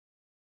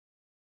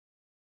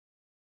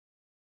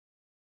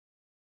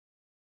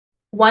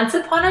Once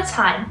upon a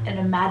time, in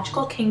a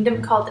magical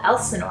kingdom called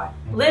Elsinore,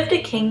 lived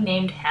a king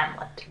named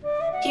Hamlet.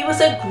 He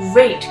was a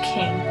great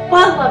king,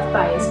 well loved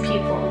by his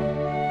people.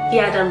 He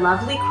had a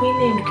lovely queen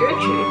named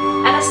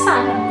Gertrude, and a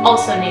son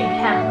also named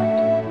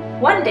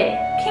Hamlet. One day,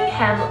 King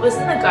Hamlet was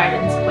in the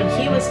gardens when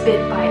he was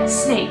bit by a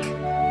snake.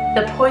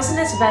 The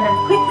poisonous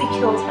venom quickly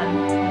killed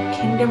him, and the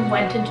kingdom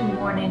went into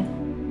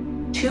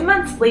mourning. 2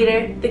 months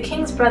later, the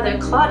king's brother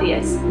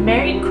Claudius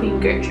married Queen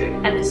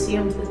Gertrude and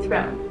assumed the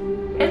throne.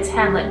 Prince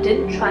Hamlet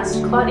didn't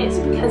trust Claudius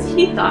because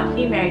he thought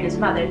he married his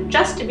mother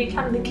just to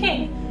become the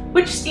king,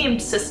 which seemed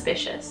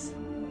suspicious.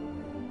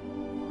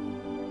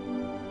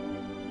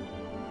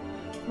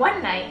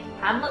 One night,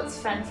 Hamlet's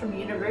friend from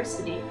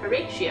university,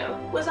 Horatio,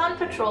 was on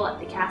patrol at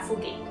the castle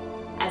gate.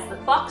 As the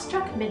clock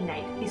struck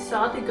midnight, he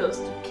saw the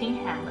ghost of King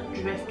Hamlet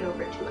drift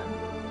over to him.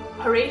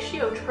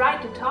 Horatio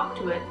tried to talk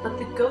to it, but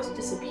the ghost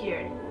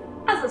disappeared.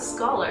 As a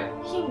scholar,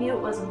 he knew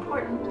it was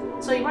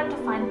important, so he went to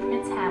find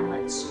Prince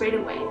Hamlet straight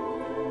away.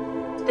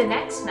 The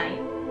next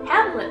night,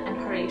 Hamlet and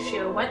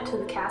Horatio went to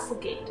the castle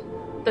gate.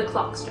 The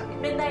clock struck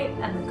midnight,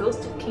 and the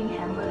ghost of King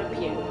Hamlet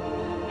appeared.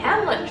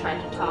 Hamlet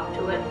tried to talk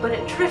to it, but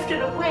it drifted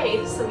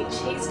away, so he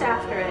chased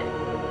after it.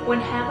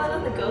 When Hamlet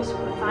and the ghost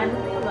were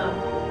finally alone,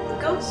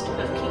 the ghost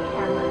of King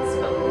Hamlet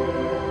spoke.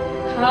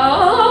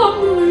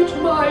 "Hamlet,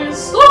 my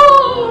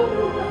son,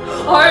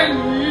 I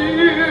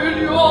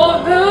need your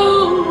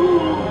help."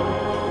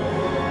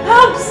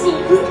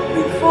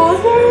 "Absolutely,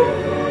 father."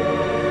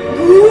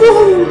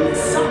 "Good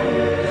son,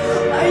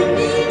 I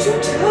need to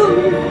tell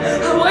you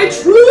how I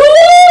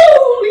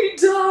truly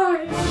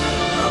died.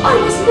 I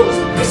was not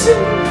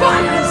bitten by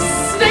a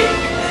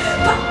snake,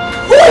 but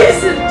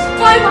poisoned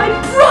by my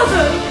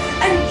brother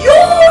and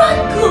your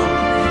uncle,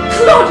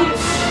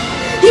 Claudius.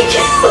 He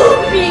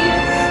killed me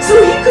so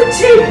he could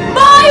take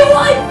my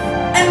wife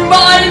and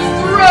my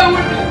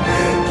throne.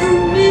 You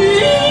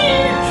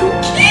need to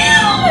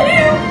kill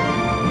him.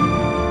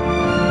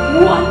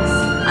 Once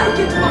I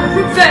get my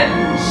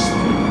revenge,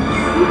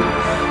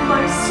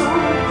 my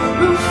soul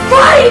will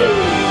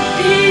finally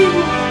be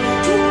able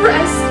to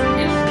rest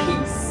in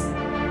peace.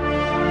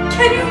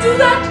 Can you do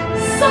that,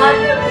 son?"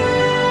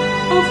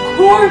 "Of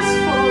course,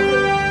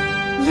 father.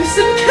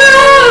 Listen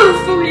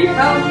carefully,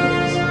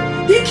 Hamlet.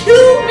 He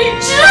killed me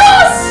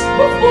just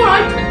before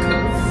I could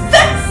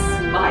confess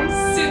my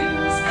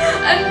sins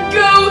and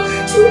go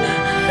to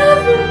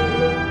heaven.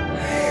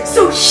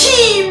 So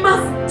he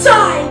must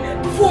die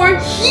before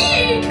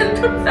he can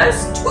confess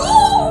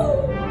too.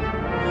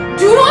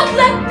 Do not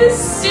let this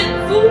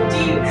sinful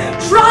deed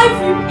drive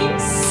you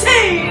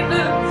insane.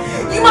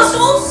 You must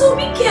also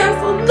be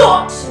careful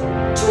not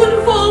to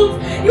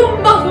involve your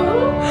mother,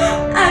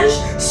 as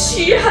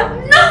she had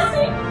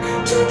nothing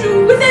to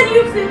do with any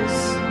of this.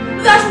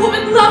 That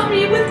woman loved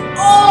me with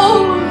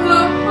all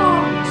her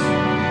heart.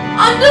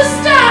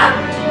 Understand?"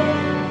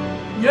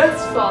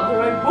 "Yes,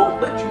 father, I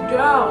won't let you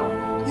down."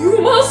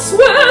 "You must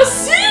swear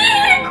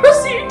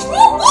secrecy to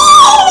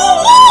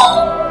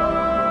all."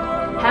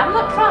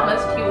 Hamlet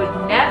promised he would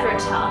never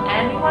tell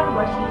anyone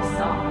what he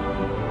saw.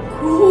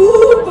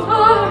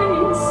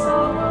 "Goodbye,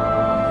 son.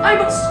 I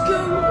must go."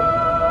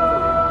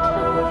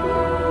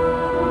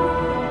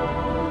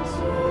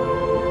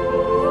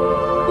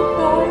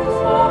 "Goodbye,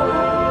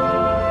 father."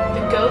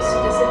 The ghost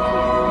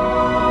disappeared.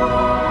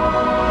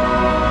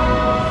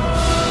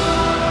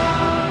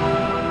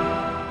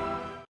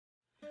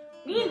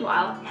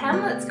 Meanwhile,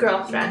 Hamlet's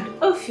girlfriend,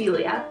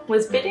 Ophelia,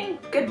 was bidding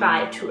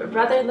goodbye to her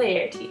brother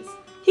Laertes.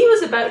 He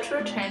was about to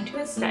return to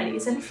his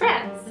studies in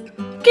France.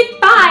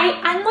 "Goodbye!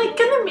 I'm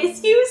gonna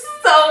miss you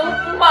so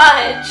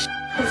much!"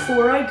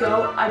 Before I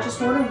go, I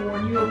just want to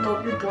warn you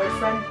about your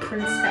boyfriend,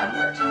 Prince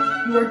Hamlet.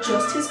 You are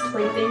just his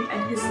plaything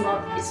and his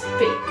love is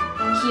fake.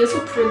 He is a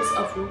prince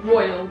of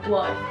royal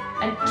blood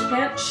and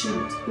can't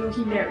choose who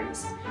he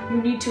marries. You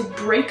need to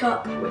break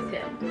up with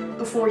him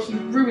before he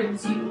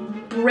ruins you,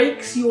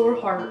 breaks your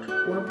heart,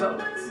 or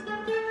both.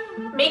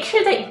 Make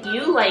sure that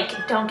you,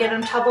 don't get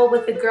in trouble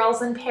with the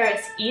girls in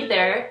Paris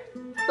either.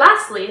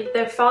 Lastly,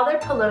 their father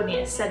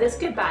Polonius said his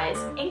goodbyes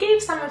and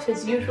gave some of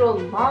his usual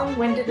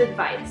long-winded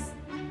advice.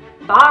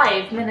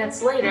 5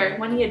 minutes later,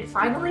 when he had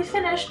finally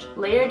finished,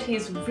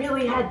 Laertes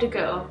really had to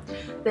go.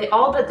 They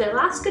all bid their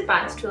last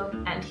goodbyes to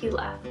him, and he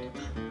left.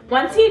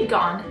 Once he had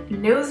gone,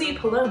 nosy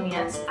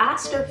Polonius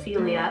asked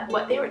Ophelia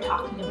what they were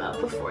talking about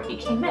before he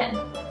came in.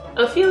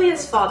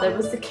 Ophelia's father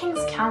was the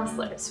king's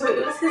counselor, so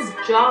it was his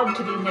job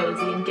to be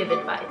nosy and give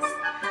advice.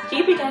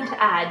 He began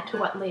to add to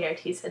what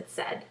Laertes had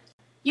said.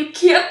 "You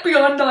can't be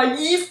a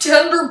naive,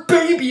 tender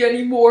baby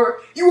anymore.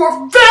 You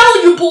are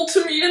valuable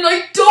to me, and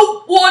I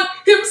don't want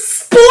him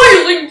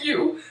spoiling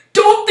you.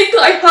 Don't think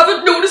I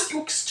haven't noticed you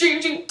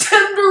exchanging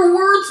tender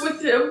words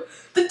with him.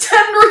 The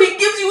tender he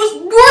gives you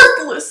is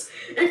worthless.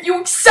 If you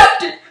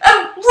accept it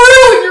and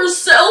ruin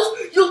yourself,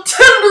 you'll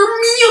tender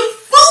me a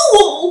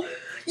fool.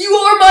 You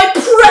are my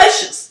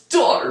precious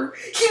daughter.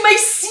 He may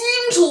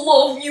seem to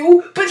love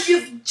you, but he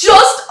is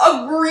just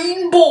a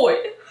green boy.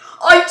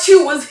 I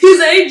too was his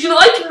age, and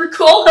I can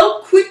recall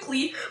how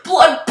quickly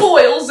blood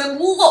boils and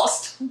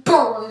lust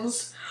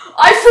burns.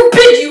 I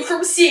forbid you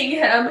from seeing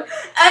him,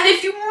 and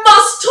if you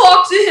must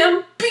talk to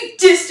him, be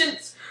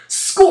distant.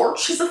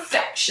 Scorch his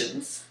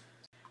affections.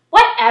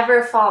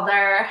 Whatever,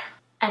 father.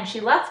 And she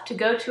left to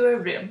go to her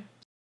room.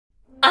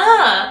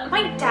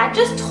 My dad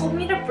just told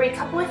me to break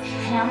up with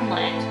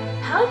Hamlet.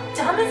 How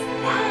dumb is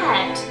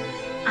that?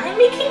 I'm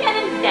making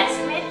an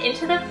investment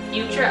into the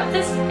future of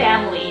this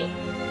family.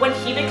 When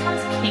he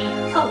becomes king,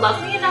 he'll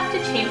love me enough to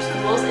change the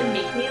rules and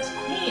make me his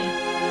queen.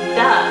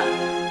 Duh.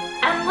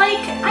 And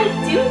I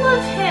do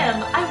love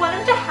him. I want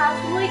him to have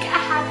a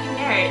happy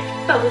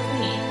marriage, but with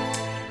me.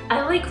 I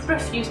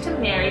refuse to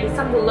marry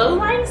some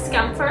low-lying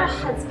scum for a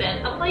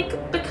husband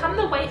and become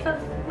the wife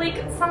of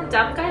some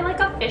dumb guy like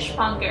a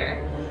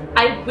fishmonger.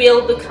 I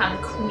will become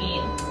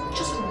queen.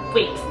 Just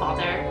wait,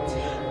 father.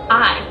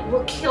 I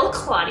will kill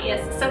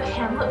Claudius so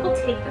Hamlet will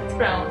take the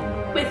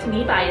throne with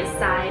me by his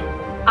side.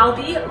 I'll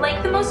be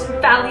the most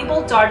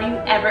valuable daughter you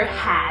ever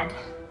had.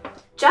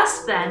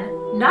 Just then,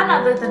 none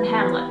other than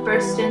Hamlet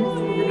burst in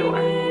through the door.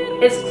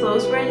 His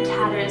clothes were in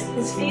tatters,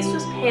 his face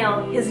was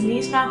pale, his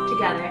knees knocked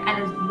together,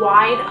 and his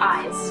wide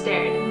eyes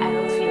stared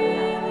at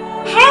Ophelia.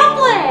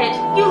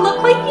 Hamlet! You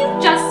look like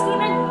you've just seen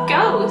a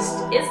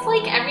ghost. Is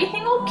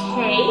everything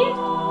okay?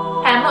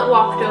 Hamlet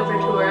walked over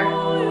to her.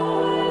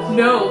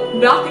 No,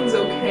 nothing's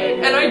okay,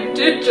 and I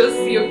did just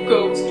see a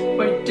ghost,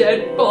 my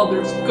dead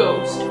father's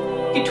ghost.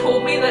 He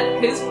told me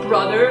that his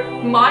brother,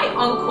 my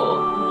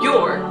uncle,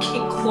 your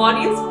King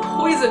Claudius,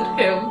 poisoned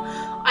him.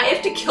 I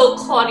have to kill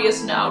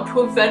Claudius now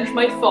to avenge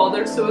my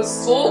father so his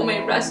soul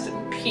may rest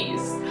in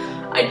peace.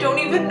 I don't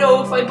even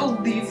know if I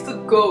believe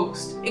the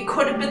ghost. It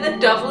could have been the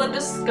devil in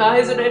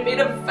disguise and I made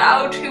a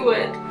vow to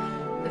it.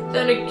 But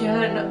then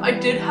again, I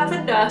did have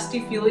a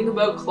nasty feeling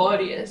about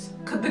Claudius.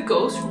 Could the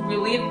ghost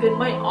really have been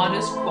my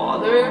honest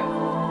father?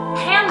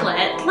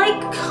 Hamlet,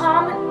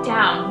 calm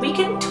down. We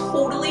can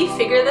totally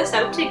figure this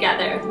out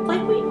together,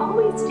 like we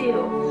always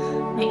do.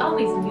 I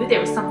always knew there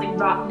was something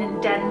rotten in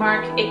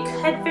Denmark. It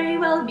could very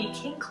well be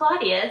King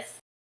Claudius.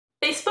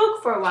 They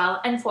spoke for a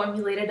while and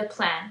formulated a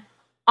plan.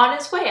 On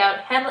his way out,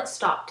 Hamlet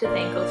stopped to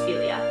thank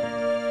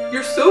Ophelia.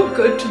 You're so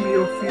good to me,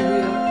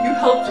 Ophelia. You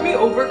helped me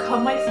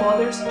overcome my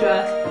father's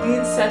death, the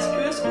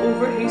incestuous,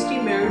 over-hasty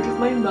marriage of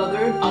my mother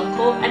and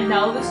uncle, and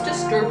now this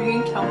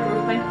disturbing encounter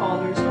with my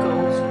father's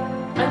ghost.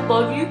 I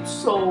love you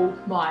so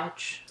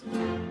much.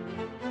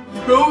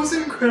 Rose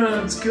and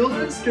Crowns,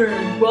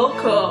 Guildenstern,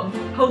 welcome!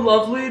 How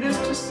lovely it is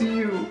to see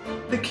you.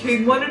 The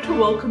king wanted to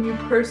welcome you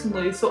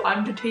personally, so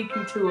I'm to take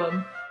you to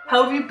him.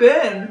 How have you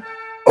been?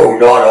 Oh,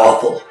 not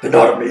awful, but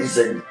not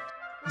amazing.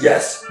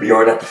 Yes, we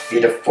aren't at the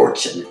feet of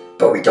fortune,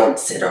 but we don't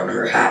sit on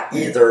her hat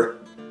either.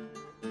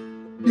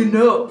 You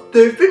know,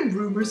 there have been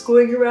rumors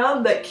going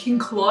around that King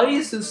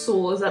Claudius'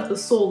 soul is at the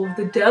soul of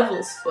the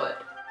devil's foot.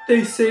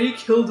 They say he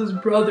killed his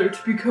brother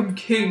to become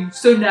king,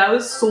 so now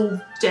his soul's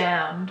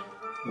damned.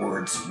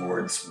 Words,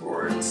 words,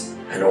 words.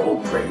 An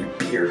old grey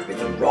beard with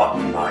a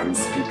rotten mind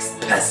speaks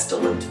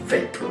pestilent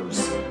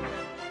vapors.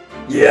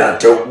 Yeah,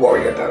 don't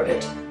worry about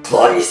it.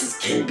 Claudius is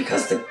king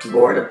because the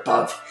Lord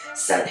above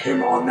set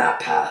him on that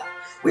path.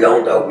 We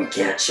all know we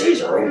can't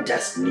change our own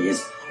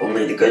destinies,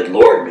 only the good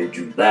Lord may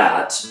do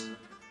that.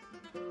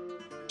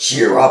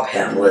 Cheer up,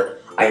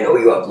 Hamlet. I know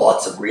you have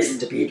lots of reason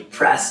to be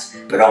depressed,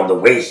 but on the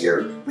way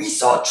here, we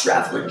saw a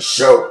traveling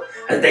show,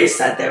 and they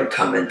said they would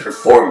come and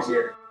perform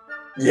here.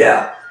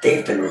 Yeah,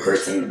 they've been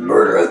rehearsing the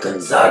murder of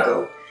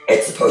Gonzago.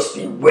 It's supposed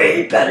to be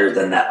way better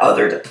than that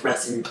other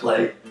depressing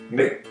play,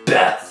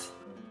 Macbeth.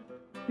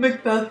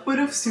 Macbeth would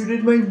have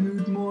suited my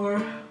mood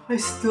more. I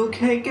still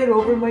can't get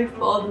over my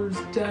father's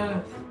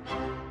death.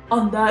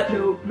 On that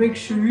note, make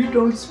sure you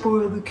don't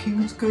spoil the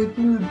king's good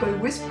mood by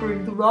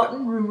whispering the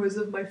rotten rumors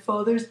of my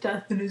father's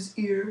death in his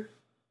ear.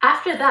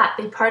 After that,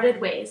 they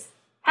parted ways.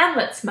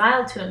 Hamlet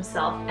smiled to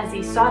himself as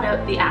he sought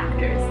out the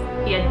actors.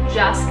 He had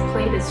just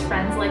played his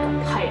friends like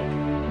a pipe.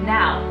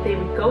 Now they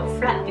would go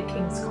fret the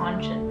king's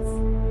conscience.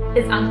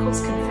 His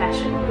uncle's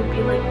confession would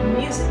be like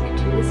music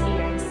to his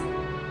ears.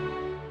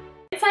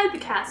 Inside the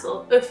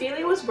castle,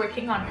 Ophelia was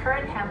working on her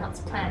and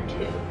Hamlet's plan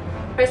too.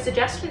 Her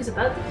suggestions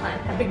about the plan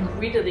had been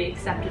greedily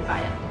accepted by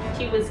him.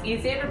 He was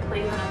easier to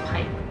play than a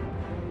pipe.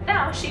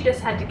 Now she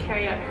just had to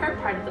carry out her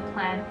part of the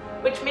plan,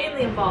 which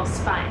mainly involved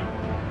spying.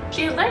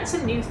 She had learned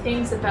some new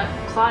things about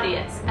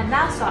Claudius and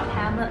now sought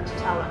Hamlet to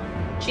tell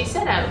him. She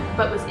set out,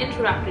 but was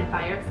interrupted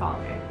by her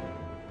father.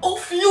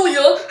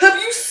 Ophelia, have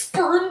you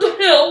spurned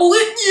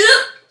Hamlet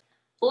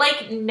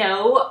yet?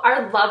 No,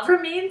 our love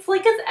remains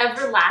as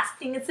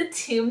everlasting as the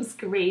tombs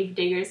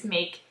gravediggers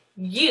make.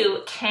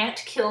 You can't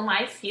kill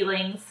my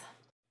feelings.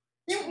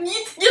 You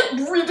need to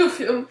get rid of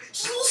him.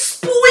 He will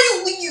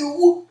spoil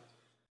you.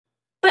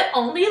 But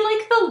only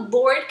the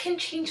Lord can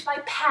change my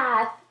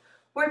path.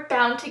 We're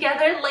bound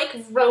together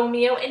like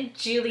Romeo and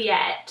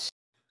Juliet.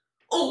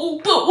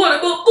 Oh, but what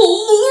about the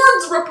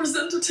Lord's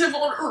representative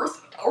on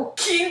Earth, our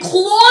King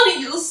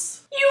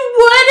Claudius? You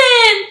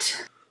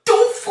wouldn't!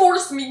 Don't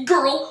force me,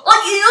 girl.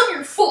 I am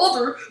your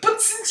father,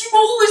 but since you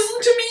won't listen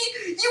to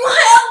me, you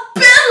had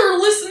better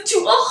listen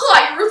to a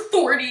higher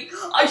authority.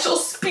 I shall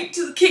speak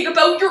to the king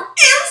about your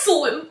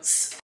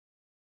insolence.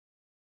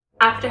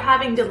 After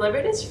having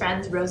delivered his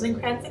friends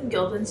Rosencrantz and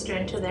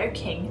Guildenstern to their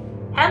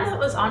king, Hamlet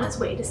was on his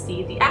way to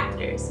see the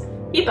actors.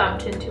 He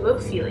bumped into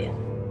Ophelia.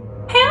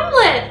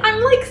 Hamlet!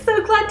 I'm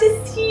so glad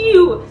to see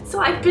you!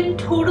 So I've been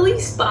totally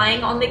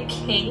spying on the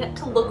king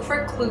to look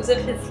for clues of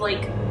his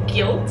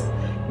guilt.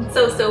 And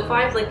so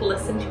far I've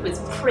listened to his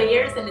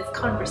prayers and his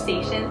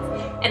conversations,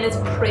 and his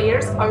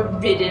prayers are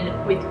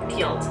ridden with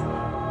guilt.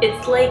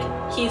 It's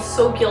he's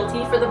so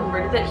guilty for the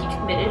murder that he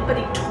committed, but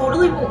he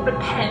totally won't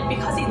repent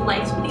because he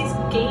likes what he's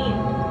gained.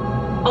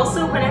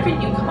 Also, whenever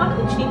you come up,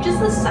 he changes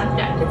the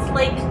subject.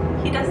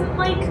 It's he doesn't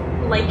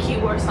like you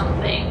or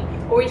something,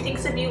 or he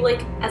thinks of you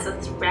as a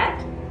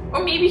threat,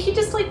 or maybe he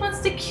just wants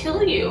to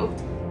kill you.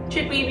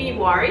 Should we be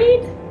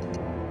worried?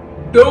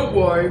 Don't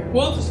worry,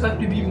 we'll just have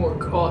to be more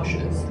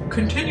cautious.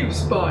 Continue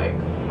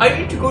spying. I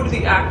need to go to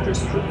the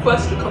actors and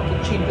request a couple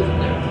changes in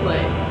their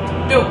play.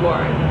 Don't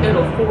worry,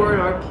 it'll forward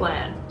our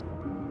plan.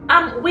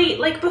 Wait,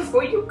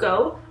 before you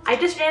go, I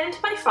just ran into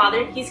my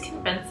father and he's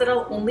convinced that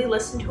I'll only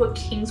listen to a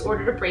king's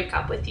order to break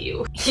up with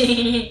you.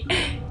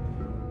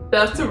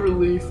 That's a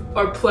relief.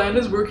 Our plan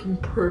is working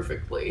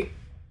perfectly.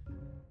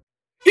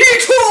 He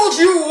told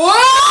you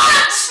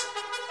what?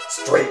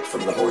 Straight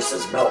from the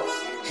horse's mouth,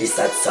 he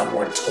said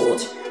someone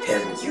told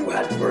him you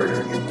had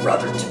murdered your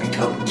brother to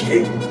become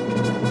king.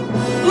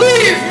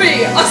 Leave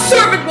me! A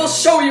servant will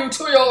show you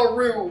to your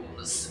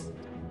rooms.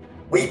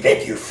 We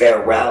bid you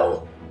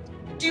farewell.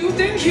 Do you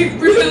think he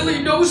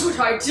really knows what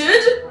I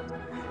did?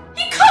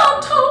 He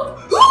can't have!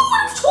 Who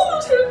would have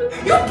told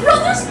him? Your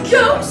brother's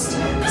ghost!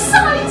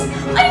 Besides,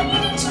 I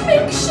needed to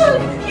make sure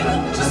you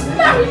wouldn't just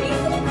marry me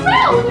for the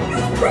crown.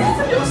 You've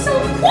proven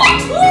yourself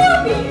quite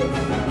worthy!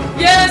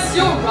 Yes,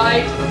 you're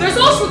right. There's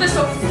also this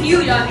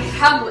Ophelia and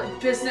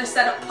Hamlet business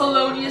that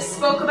Polonius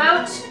spoke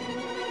about.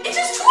 It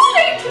is too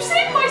late to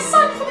save my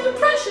son from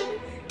depression.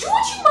 Do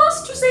what you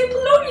must to save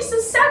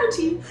Polonius'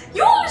 sanity.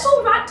 Your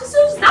little rat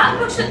deserves that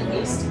much at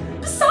least.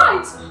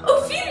 Besides,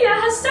 Ophelia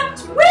has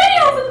stepped way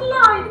over the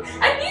line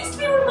and needs to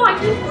be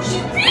reminded who she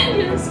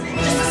really is.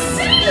 Just a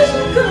silly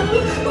little girl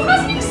who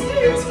hasn't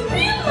experienced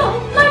real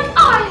love like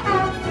I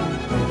have.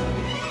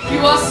 You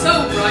are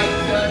so right,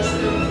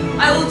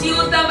 Gertrude. I will deal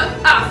with them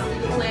after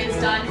the play is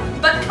done.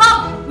 But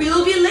come, we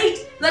will be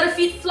late. Let a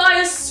feet fly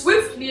as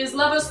swiftly as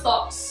lovers'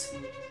 thoughts.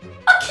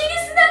 A king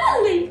is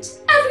never late.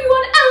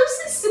 Everyone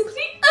else is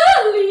simply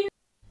early.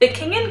 The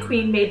king and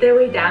queen made their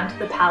way down to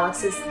the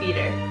palace's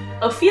theater.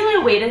 Ophelia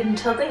waited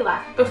until they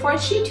left before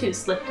she too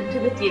slipped into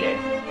the theater.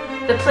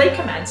 The play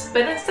commenced,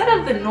 but instead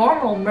of the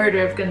normal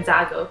murder of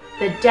Gonzago,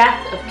 the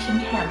death of King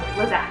Hamlet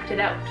was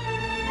acted out.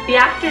 The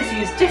actors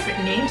used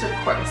different names, of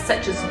course,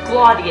 such as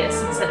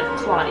Claudius instead of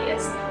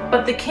Claudius,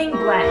 but the king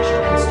blanched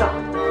and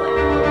stopped the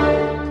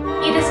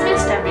play. He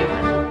dismissed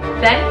everyone.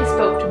 Then he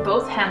spoke to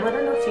both Hamlet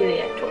and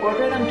Ophelia to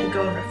order them to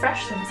go and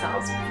refresh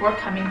themselves before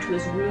coming to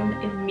his room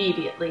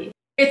immediately.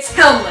 It's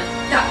Hamlet,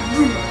 that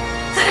rumor,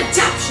 that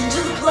adaptation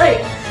to the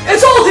play.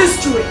 It's all his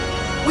doing.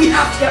 We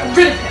have to get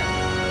rid of him.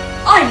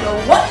 I know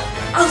what.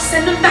 I'll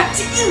send him back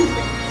to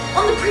England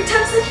on the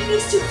pretense that he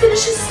needs to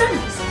finish his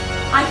studies.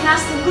 I can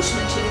ask the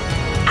Englishman to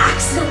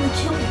accidentally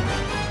kill him.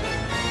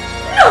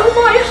 No,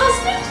 my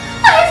husband.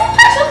 I have a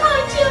better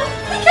idea.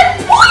 We can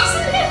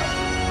poison him.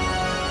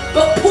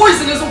 But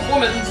poison is a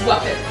woman's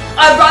weapon.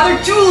 I'd rather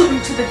duel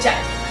him to the death.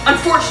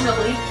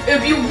 Unfortunately,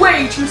 it would be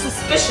way too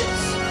suspicious.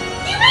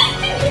 You may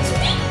think it's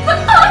me,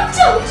 but I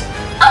don't.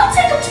 I'll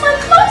take him to my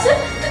closet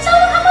to tell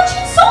him how much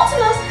he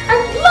insulted us, and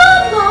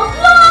blah blah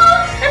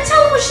blah, and tell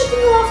him we're shipping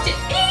him off to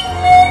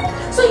England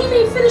so he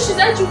may finish his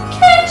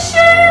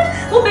education.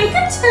 We'll make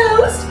a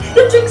toast.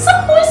 He'll drink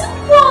some poisoned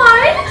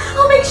wine.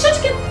 I'll make sure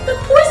to get the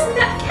poison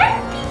that can't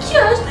be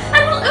cured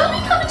and will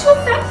only come into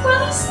effect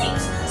while he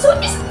sleeps, so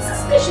it isn't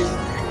suspicious.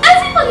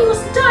 Everybody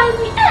must die in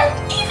the end,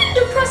 even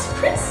depressed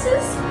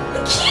princes.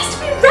 The key is to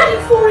be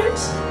ready for it.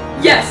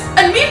 Yes,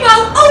 and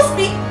meanwhile I'll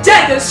speak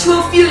daggers to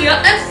Ophelia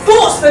and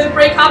force her to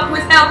break up with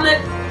Hamlet.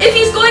 If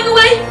he's going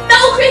away,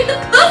 that'll create the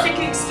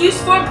perfect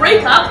excuse for a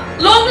breakup.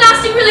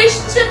 Long-lasting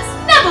relationships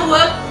never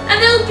work,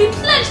 and there'll be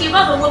plenty of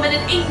other women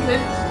in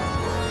England.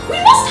 We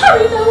must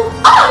hurry though.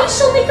 I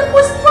shall make the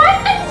poison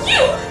wine, and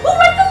you will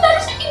write the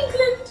letter to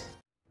England.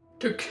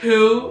 To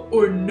kill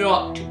or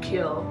not to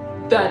kill,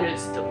 that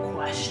is the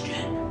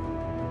question.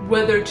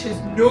 Whether 'tis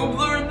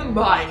nobler in the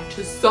mind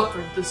to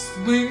suffer the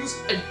slings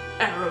and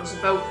arrows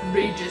of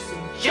outrageous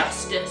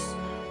injustice,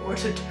 or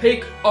to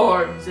take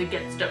arms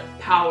against a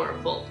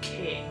powerful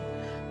king,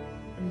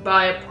 and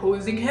by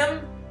opposing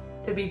him,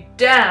 to be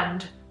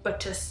damned, but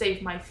to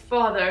save my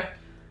father,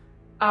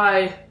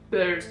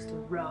 there's the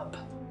rub.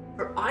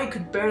 For I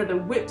could bear the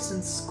whips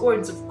and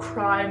scorns of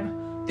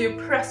crime, the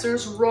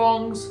oppressor's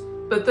wrongs,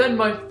 but then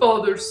my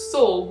father's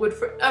soul would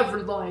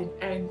forever lie in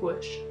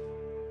anguish.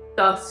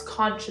 Thus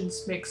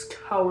conscience makes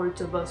cowards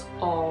of us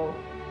all.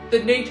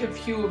 The native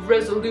hue of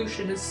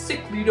resolution is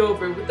sicklied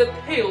over with a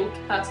pale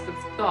cast of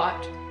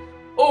thought.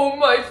 Oh,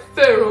 my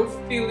fair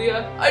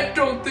Ophelia, I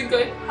don't think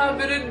I have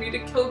it in me to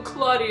kill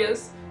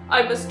Claudius.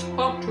 I must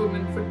talk to him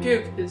and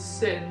forgive his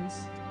sins.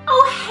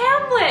 Oh,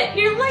 Hamlet,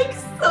 you're like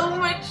so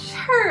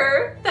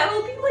mature.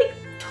 That'll be like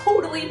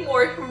totally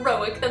more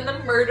heroic than the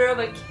murder of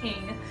a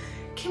king.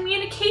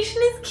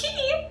 Communication is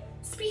key.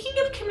 Speaking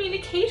of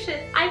communication,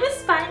 I was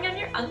spying on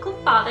your uncle,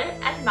 father,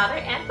 and mother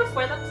and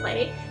before the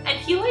play, and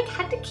he like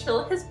had to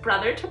kill his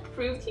brother to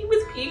prove he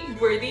was being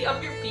worthy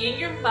of being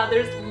your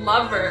mother's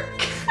lover.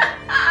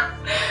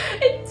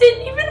 It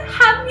didn't even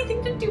have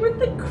anything to do with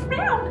the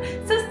crown.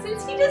 So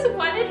since he just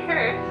wanted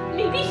her,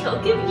 maybe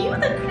he'll give you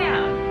the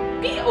crown.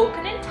 Be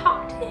open and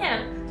talk to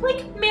him,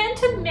 like man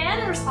to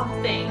man or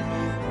something.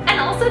 And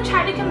also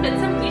try to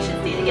convince him we should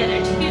stay together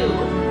too.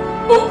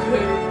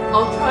 Okay,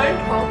 I'll try and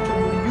talk to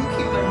him when you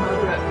keep my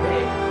mother at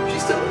bay. She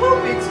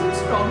somehow makes him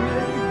stronger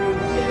than he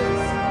really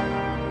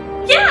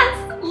is.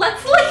 Yes!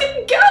 Let's let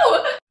him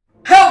go!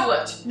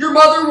 Hamlet, your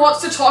mother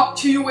wants to talk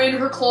to you in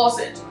her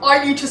closet.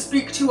 I need to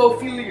speak to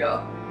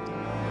Ophelia.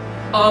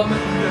 No,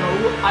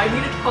 I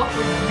need to talk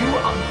with you,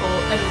 Uncle,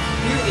 and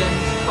Ophelia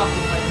needs to talk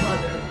with my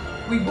mother.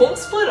 We won't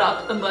split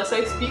up unless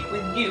I speak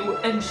with you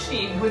and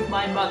she with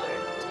my mother.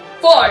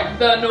 Fine,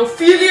 then,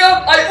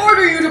 Ophelia, I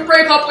order you to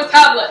break up with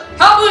Hamlet.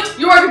 Hamlet,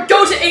 you are to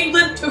go to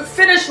England to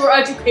finish your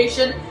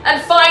education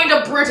and find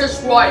a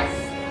British wife.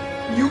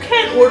 You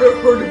can't order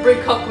her to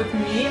break up with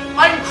me.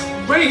 I'm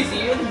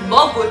crazy in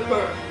love with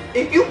her.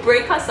 If you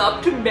break us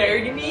up to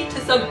marry me to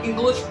some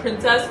English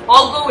princess,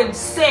 I'll go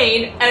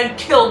insane and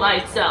kill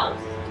myself.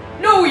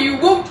 No, you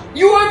won't.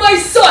 You are my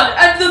son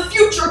and the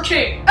future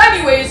king.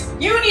 Anyways,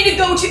 you need to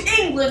go to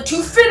England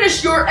to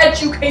finish your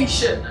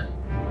education.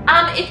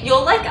 If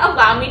you'll like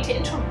allow me to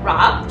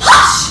interrupt.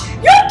 Hush!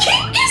 Your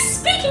king is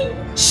speaking!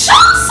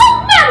 Show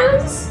some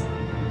manners!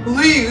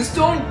 Please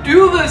don't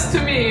do this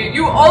to me!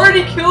 You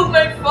already killed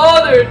my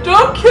father!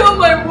 Don't kill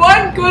my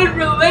one good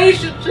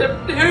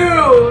relationship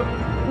too!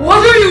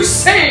 What are you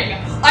saying?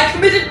 I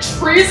committed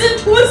treason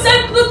to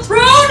ascend to the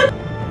throne?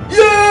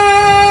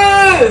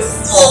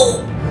 Yes!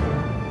 Oh!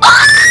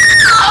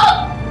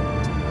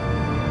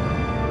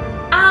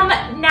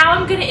 Now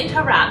I'm gonna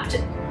interrupt.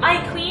 My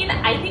queen,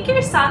 I think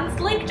your son's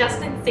like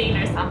just insane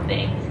or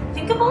something.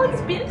 Think of all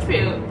he's been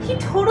through. He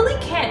totally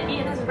can't be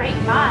in his right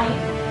mind.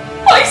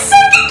 My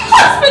second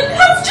husband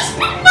has just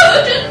been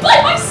murdered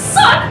by my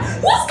son,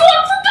 who's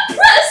gone from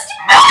depressed to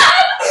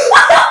mad!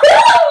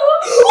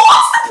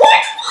 What's the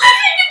point of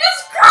living in this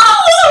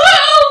cruel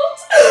world?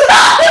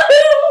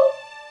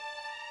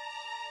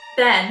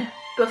 Then,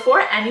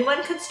 before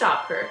anyone could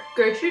stop her,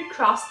 Gertrude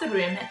crossed the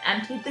room and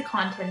emptied the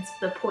contents of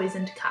the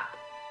poisoned cup.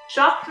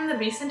 Shocked from the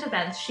recent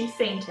events, she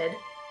fainted,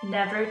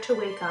 never to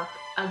wake up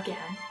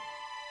again.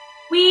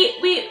 We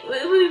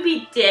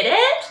did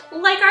it?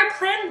 Like our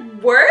plan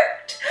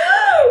worked?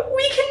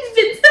 We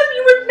convinced them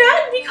you were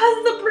mad because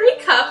of the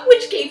breakup,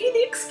 which gave you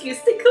the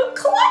excuse to kill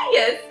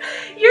Claudius.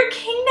 You're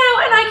king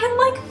now and I can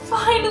like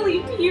finally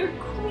be your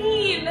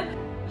queen.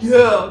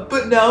 Yeah,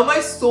 but now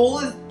my soul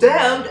is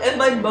damned and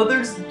my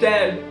mother's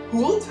dead. Who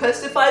will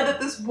testify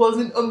that this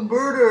wasn't a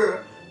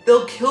murder?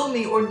 They'll kill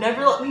me or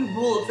never let me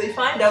rule if they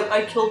find out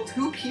I killed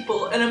 2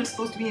 people and I'm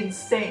supposed to be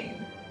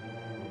insane.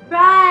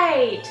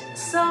 Right,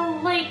 so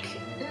like,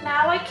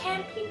 now I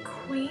can't be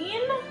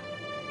queen?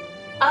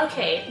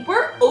 Okay,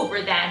 we're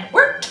over then.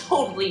 We're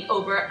totally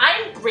over.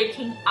 I'm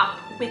breaking up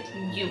with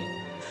you.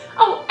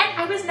 Oh,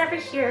 and I was never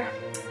here.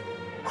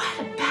 What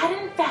a bad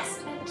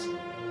investment.